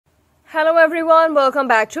Hello everyone, welcome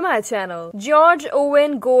back to my channel. George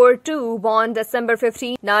Owen Gore II, born December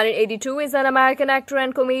 15, 1982, is an American actor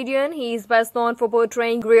and comedian. He is best known for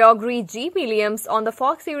portraying Gregory G. Williams on the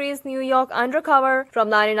Fox series New York Undercover from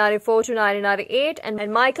 1994 to 1998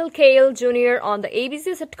 and Michael Caine Jr. on the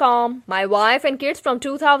ABC sitcom My Wife and Kids from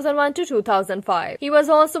 2001 to 2005. He was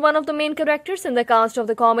also one of the main characters in the cast of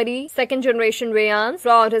the comedy Second Generation Rayans.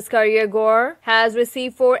 Throughout his career, Gore has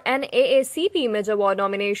received 4 NAACP Image Award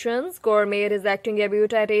nominations. Gore made his acting debut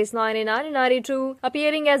at age 9 in 1992,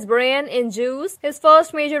 appearing as Brian in Juice. His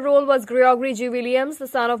first major role was Gregory G. Williams, the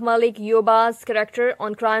son of Malik Yoba's character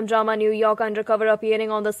on crime drama New York Undercover, appearing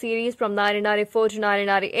on the series from 1994 to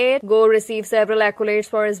 1998. Gore received several accolades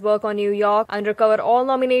for his work on New York Undercover, all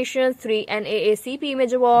nominations, 3 NAACP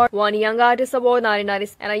Image Award, 1 Young Artist Award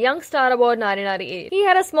 1996 and a Young Star Award 1998. He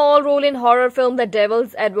had a small role in horror film The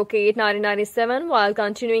Devil's Advocate 1997 while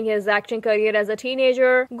continuing his acting career as a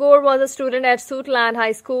teenager. Gore was a student at Suitland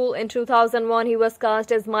High School. In 2001, he was cast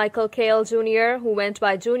as Michael Caine Jr., who went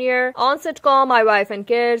by Junior, on sitcom My Wife and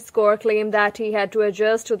Kids. Gore claimed that he had to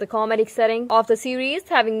adjust to the comedic setting of the series,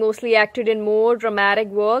 having mostly acted in more dramatic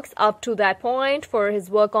works up to that point. For his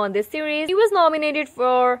work on this series, he was nominated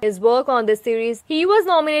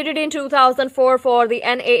in 2004 for the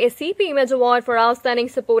NAACP Image Award for Outstanding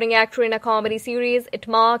Supporting Actor in a Comedy Series. It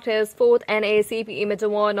marked his 4th NAACP Image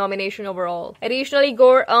Award nomination overall. Additionally,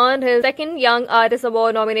 Gore earned his 2nd Young Artist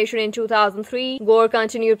Award nomination in 2003. Gore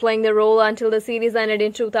continued playing the role until the series ended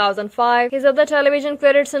in 2005. His other television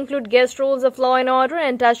credits include guest roles of Law & Order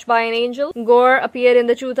and Touched by an Angel. Gore appeared in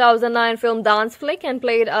the 2009 film Dance Flick and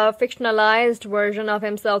played a fictionalized version of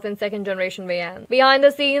himself in Second Generation Rayans. Behind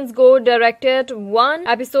the scenes, Gore directed one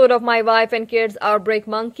episode of My Wife and Kids Outbreak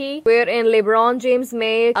Monkey, wherein LeBron James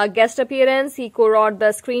made a guest appearance. He co-wrote the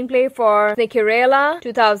screenplay for Cinderella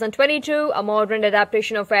 2022, a modern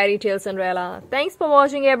adaptation of fairy tale Cinderella. Thanks for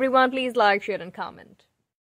watching everyone. Please like, share and comment.